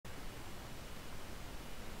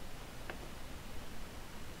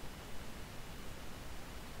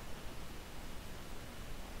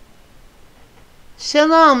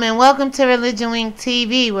Shalom and welcome to ReligionWinked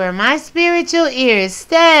TV, where my spiritual ears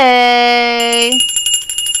stay.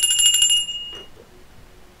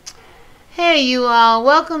 Hey you all,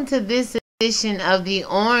 welcome to this edition of the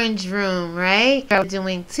Orange Room, right?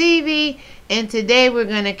 ReligionWinked TV, and today we're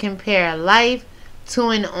going to compare life to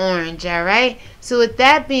an orange, alright? So with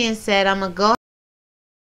that being said, I'm going to go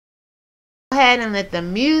ahead and let the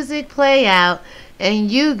music play out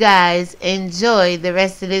and you guys enjoy the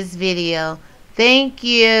rest of this video. Thank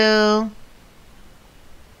you.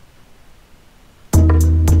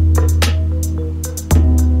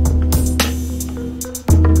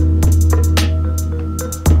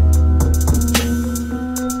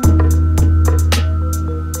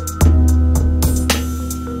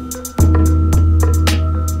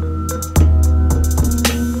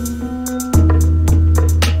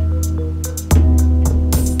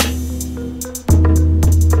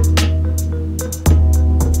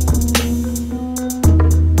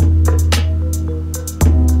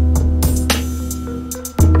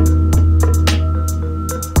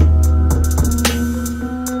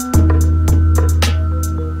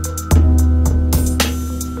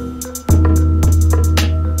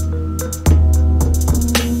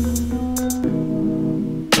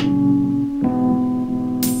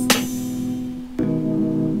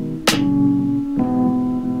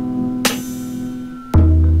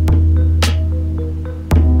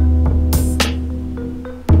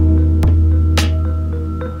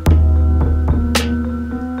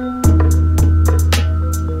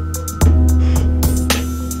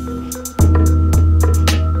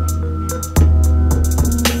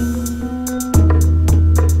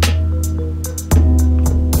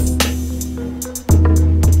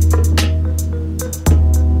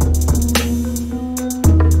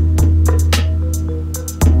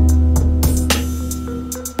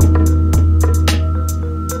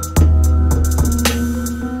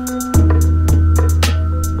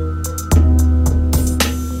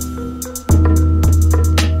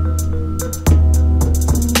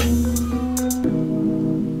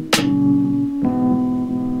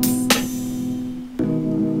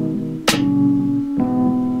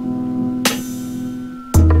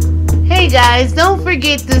 Guys, don't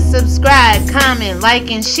forget to subscribe, comment, like,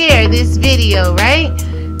 and share this video, right?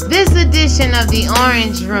 This edition of the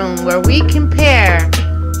Orange Room, where we compare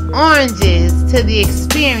oranges to the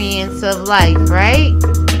experience of life, right?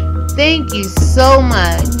 Thank you so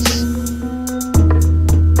much.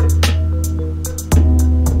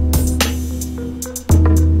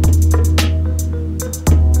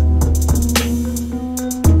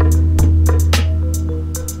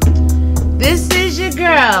 This is your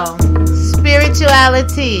girl,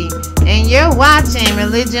 Spirituality, and you're watching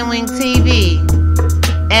ReligionWinked TV,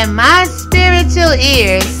 and my spiritual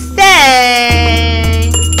ears stay.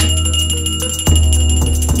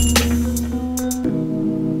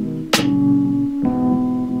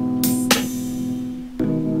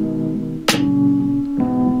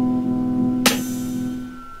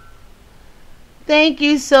 Thank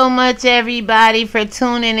you so much, everybody, for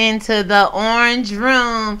tuning into the Orange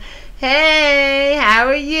Room. Hey, how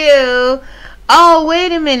are you? Oh,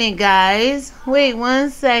 wait a minute, guys. Wait one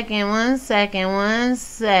second.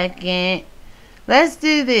 Let's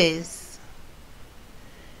do this.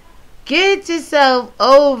 Get yourself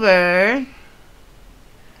over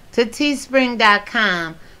to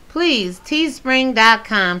teespring.com. Please,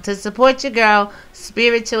 teespring.com, to support your girl,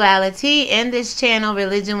 Spirituality, and this channel,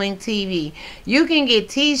 ReligionWinked TV. You can get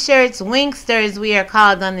t-shirts, winksters, we are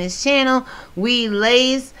called on this channel. We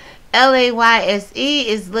lace. LAYSE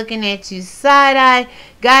is looking at you side-eye.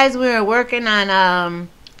 Guys, we are working on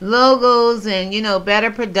logos and, you know, better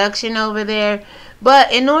production over there.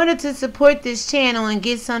 But in order to support this channel and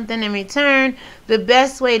get something in return, the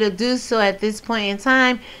best way to do so at this point in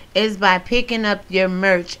time is by picking up your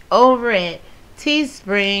merch over at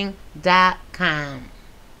teespring.com.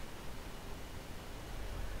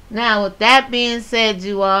 Now, with that being said,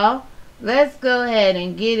 you all, let's go ahead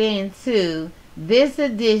and get into this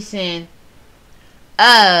edition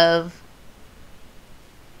of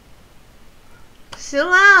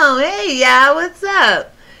Shalom. Hey y'all, what's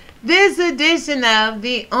up? This edition of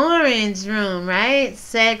the Orange Room, right?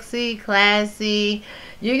 Sexy, classy.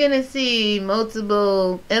 You're gonna see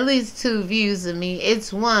multiple, at least 2 views of me.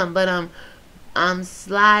 It's one, but I'm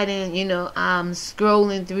sliding, you know, I'm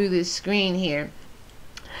scrolling through the screen here.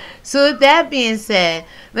 So with that being said,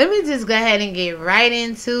 let me just go ahead and get right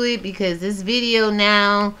into it, because this video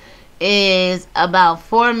now is about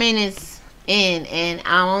 4 minutes in, and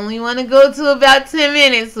I only want to go to about 10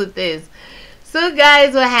 minutes with this. So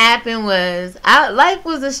guys, what happened was, life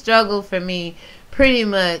was a struggle for me pretty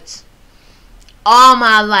much all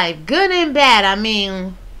my life, good and bad. I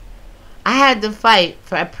mean, I had to fight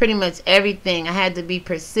for pretty much everything. I had to be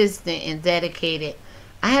persistent and dedicated.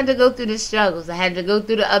 I had to go through the struggles. I had to go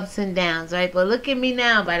through the ups and downs, right? But look at me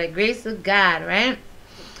now, by the grace of God, right?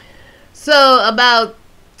 So about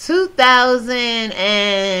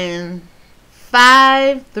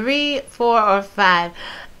 2005, 3, 4, or 5,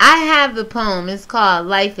 I have the poem. It's called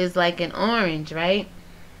Life is Like an Orange, right?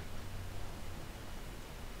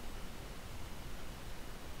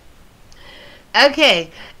 Okay,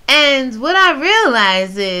 and what I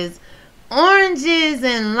realize is oranges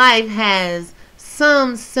and life has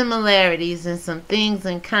some similarities and some things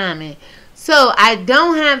in common. So I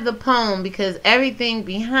don't have the poem because everything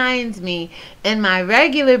behind me in my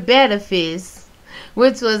regular edifice,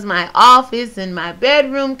 which was my office and my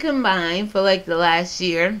bedroom combined for like the last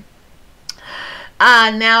year.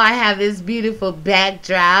 Now I have this beautiful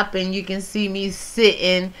backdrop and you can see me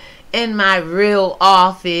sitting in my real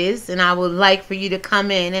office, and I would like for you to come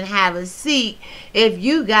in and have a seat if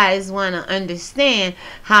you guys want to understand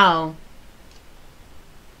how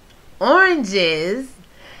oranges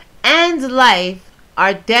and life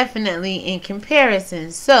are definitely in comparison.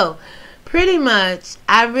 So pretty much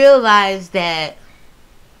I realized that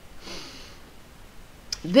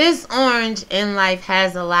this orange and life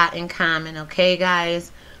has a lot in common, okay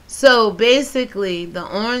guys? So basically the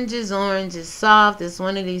orange is soft. It's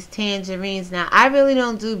one of these tangerines. Now I really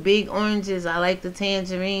don't do big oranges. I like the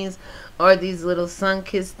tangerines or these little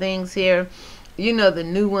sun-kissed things here. You know, the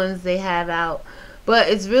new ones they have out. But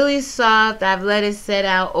it's really soft. I've let it set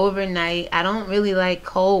out overnight. I don't really like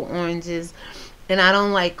cold oranges, and I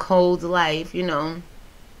don't like cold life, you know.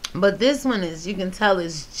 But this one is, you can tell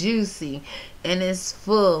it's juicy and it's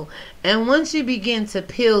full. And once you begin to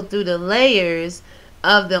peel through the layers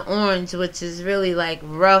of the orange, which is really like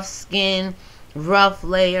rough skin, rough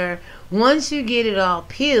layer, once you get it all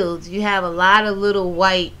peeled, you have a lot of little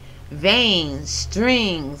white veins,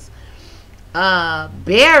 strings,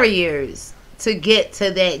 barriers to get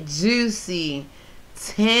to that juicy,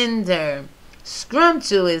 tender,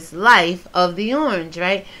 scrumptious life of the orange,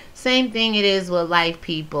 right? Same thing it is with life,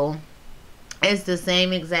 people. It's the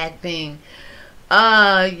same exact thing.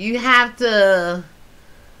 You have to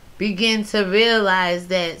begin to realize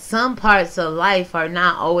that some parts of life are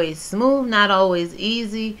not always smooth, not always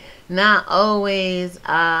easy, not always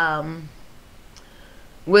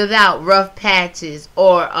without rough patches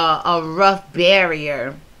or a rough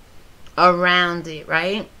barrier around it,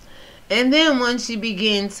 right? And then once you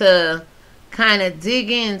begin to kind of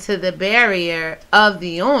dig into the barrier of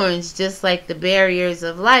the orange, just like the barriers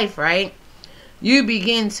of life, right? You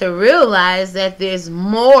begin to realize that there's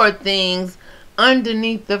more things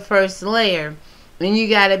underneath the first layer. And you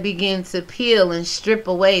got to begin to peel and strip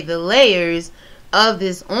away the layers of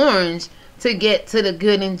this orange to get to the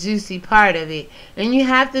good and juicy part of it. And you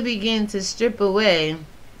have to begin to strip away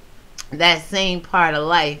that same part of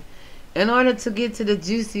life in order to get to the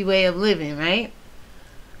juicy way of living, right?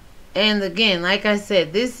 And again, like I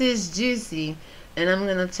said, this is juicy, and I'm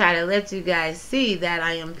going to try to let you guys see that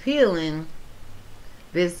I am peeling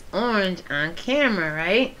this orange on camera,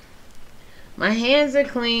 right? My hands are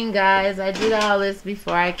clean, guys. I did all this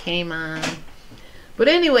before I came on. But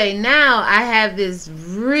anyway, now I have this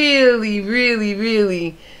really, really,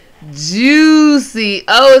 really juicy,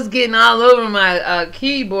 oh, it's getting all over my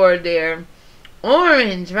keyboard there,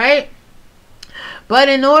 orange, right? But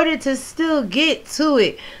in order to still get to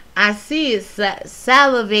it, I see it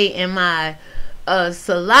salivate in my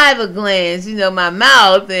saliva glands, you know, my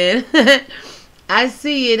mouth, and I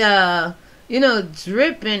see it, you know,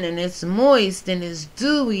 dripping, and it's moist, and it's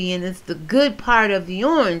dewy, and it's the good part of the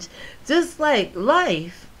orange. Just like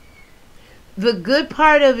life, the good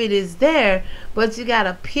part of it is there, but you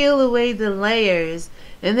gotta peel away the layers.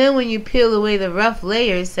 And then when you peel away the rough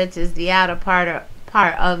layers, such as the outer part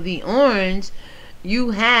of the orange,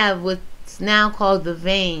 you have what's now called the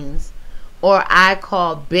veins, or I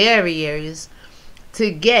call barriers,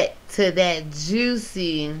 to get to that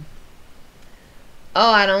juicy,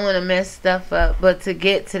 oh, I don't want to mess stuff up, but to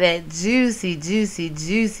get to that juicy, juicy,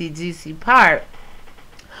 juicy, juicy part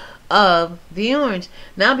of the orange.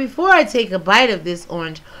 Now, before I take a bite of this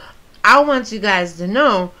orange, I want you guys to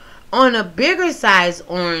know, on a bigger size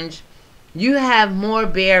orange, you have more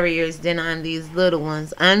barriers than on these little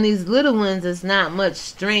ones. On these little ones, it's not much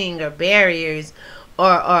string or barriers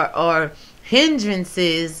or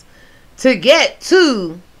hindrances to get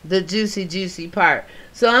to the juicy, juicy part.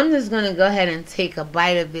 So I'm just going to go ahead and take a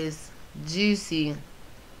bite of this juicy.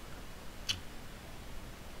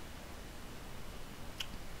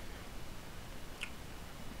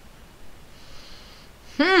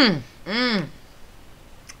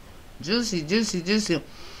 Juicy, juicy, juicy.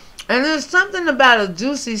 And there's something about a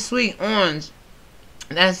juicy sweet orange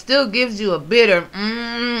that still gives you a bitter,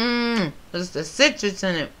 there's the citrus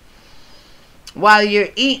in it while you're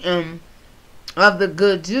eating of the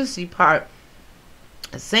good juicy part.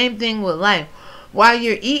 Same thing with life. While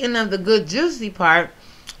you're eating of the good juicy part,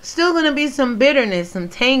 still going to be some bitterness, some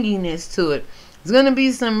tanginess to it. There's going to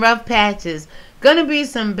be some rough patches. Going to be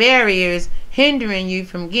some barriers hindering you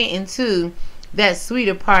from getting to that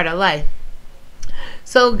sweeter part of life.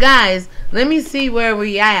 So guys, let me see where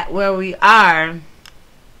we are.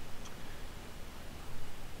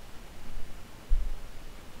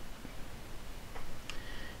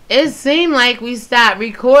 It seemed like we stopped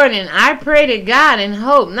recording. I pray to God and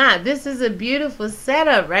hope not. This is a beautiful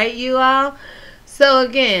setup, right, you all? So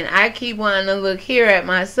again, I keep wanting to look here at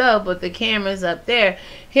myself, but the camera's up there.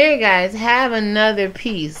 Here, guys, have another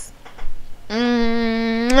piece.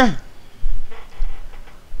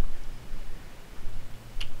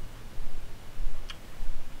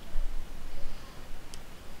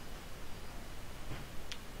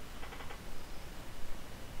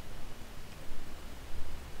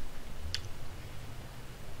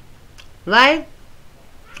 Life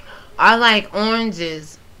are like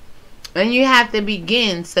oranges, and you have to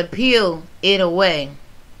begin to peel it away.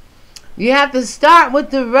 You have to start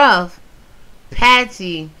with the rough,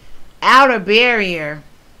 patchy, outer barrier.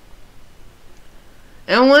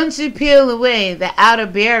 And once you peel away the outer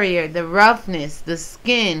barrier, the roughness, the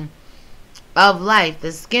skin of life,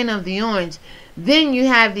 the skin of the orange, then you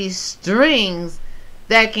have these strings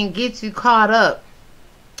that can get you caught up.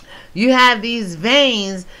 You have these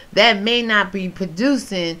veins that may not be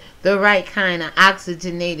producing the right kind of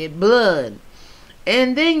oxygenated blood.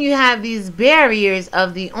 And then you have these barriers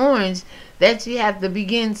of the orange that you have to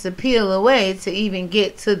begin to peel away to even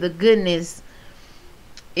get to the goodness,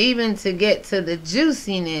 even to get to the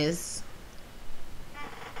juiciness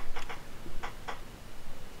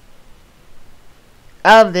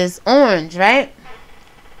of this orange, right?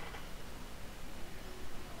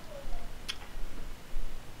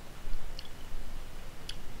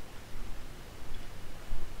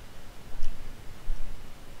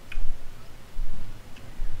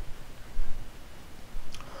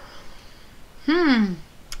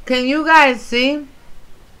 Can you guys see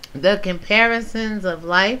the comparisons of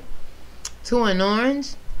life to an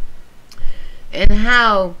orange? And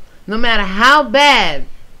how, no matter how bad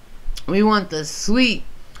we want the sweet,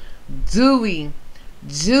 dewy,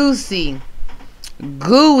 juicy,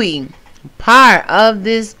 gooey part of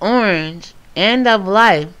this orange and of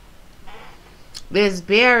life, there's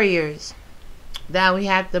barriers that we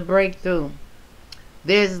have to break through.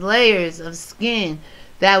 There's layers of skin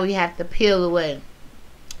that we have to peel away.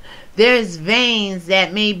 There's veins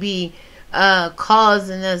that may be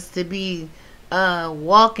causing us to be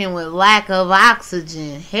walking with lack of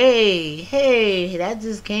oxygen. Hey, that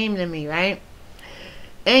just came to me, right?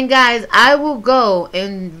 And guys, I will go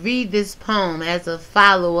and read this poem as a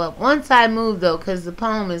follow-up once I move, though, because the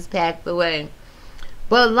poem is packed away.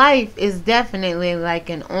 But life is definitely like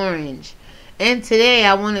an orange. And today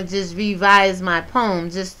I want to just revise my poem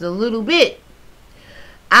just a little bit.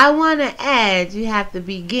 I want to add, you have to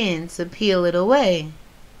begin to peel it away.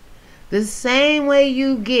 The same way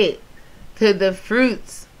you get to the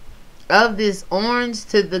fruits of this orange,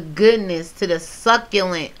 to the goodness, to the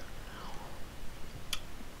succulent.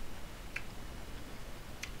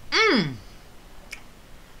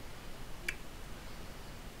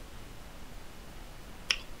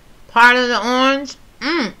 Part of the orange.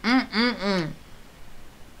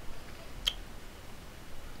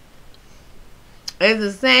 It's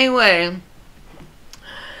the same way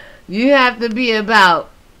you have to be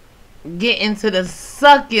about getting to the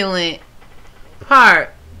succulent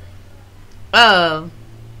part of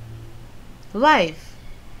life.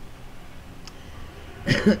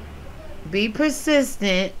 Be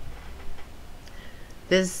persistent.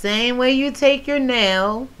 The same way you take your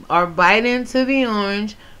nail or bite into the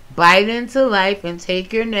orange, bite into life and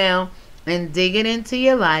take your nail and dig it into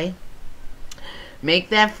your life. Make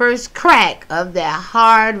that first crack of that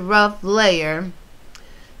hard, rough layer,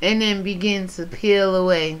 and then begin to peel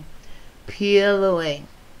away, peel away,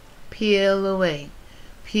 peel away,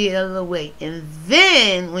 peel away. And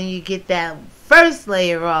then, when you get that first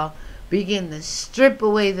layer off, begin to strip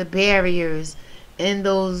away the barriers and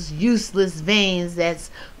those useless veins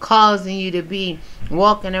that's causing you to be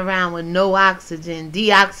walking around with no oxygen,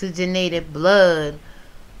 deoxygenated blood.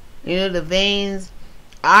 You know, the veins,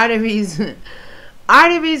 arteries...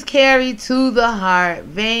 Arteries carry to the heart,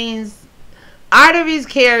 arteries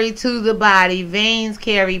carry to the body, veins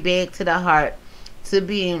carry back to the heart to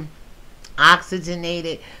be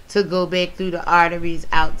oxygenated to go back through the arteries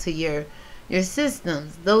out to your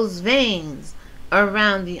systems. Those veins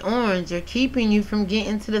around the orange are keeping you from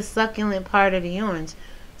getting to the succulent part of the orange.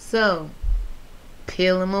 So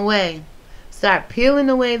peel them away. Start peeling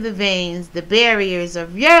away the veins, the barriers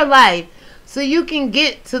of your life, so you can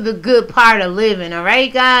get to the good part of living. All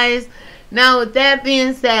right, guys? Now, with that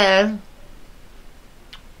being said,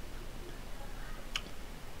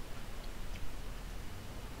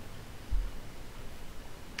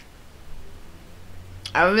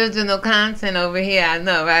 original content over here, I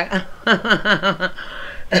know, right?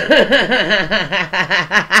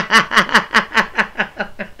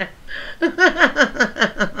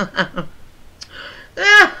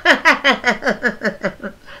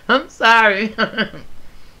 I'm sorry.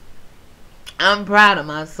 I'm proud of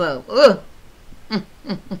myself.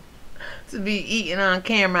 To be eating on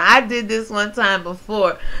camera. I did this one time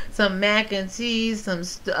before. Some mac and cheese, some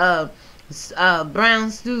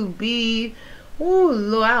brown stewed beef. Ooh,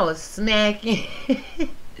 Lord, I was smacking.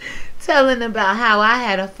 Telling about how I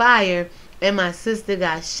had a fire and my sister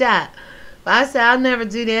got shot. But I said, I'll never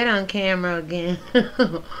do that on camera again.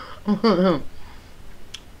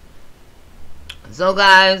 So,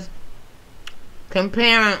 guys,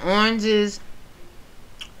 comparing oranges.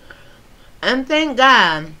 And thank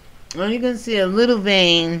God, well, you can see a little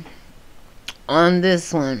vein on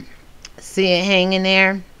this one. See it hanging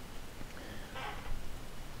there?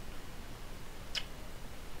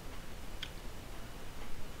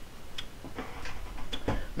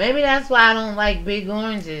 Maybe that's why I don't like big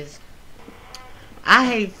oranges. I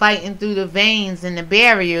hate fighting through the veins and the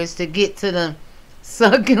barriers to get to the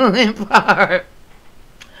succulent part.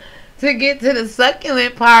 To get to the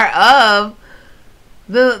succulent part of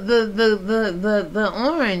the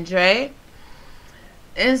orange, right?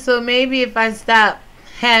 And so maybe if I stop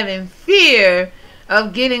having fear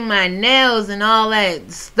of getting my nails and all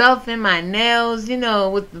that stuff in my nails, you know,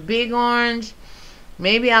 with the big orange,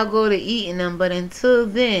 maybe I'll go to eating them. But until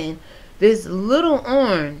then, this little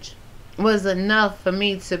orange was enough for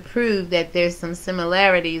me to prove that there's some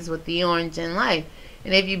similarities with the orange in life.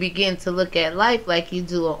 And if you begin to look at life like you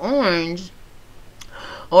do an orange,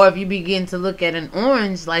 or if you begin to look at an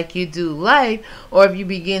orange like you do life, or if you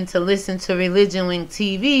begin to listen to ReligionWinked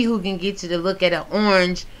TV, who can get you to look at an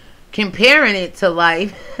orange comparing it to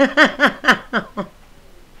life,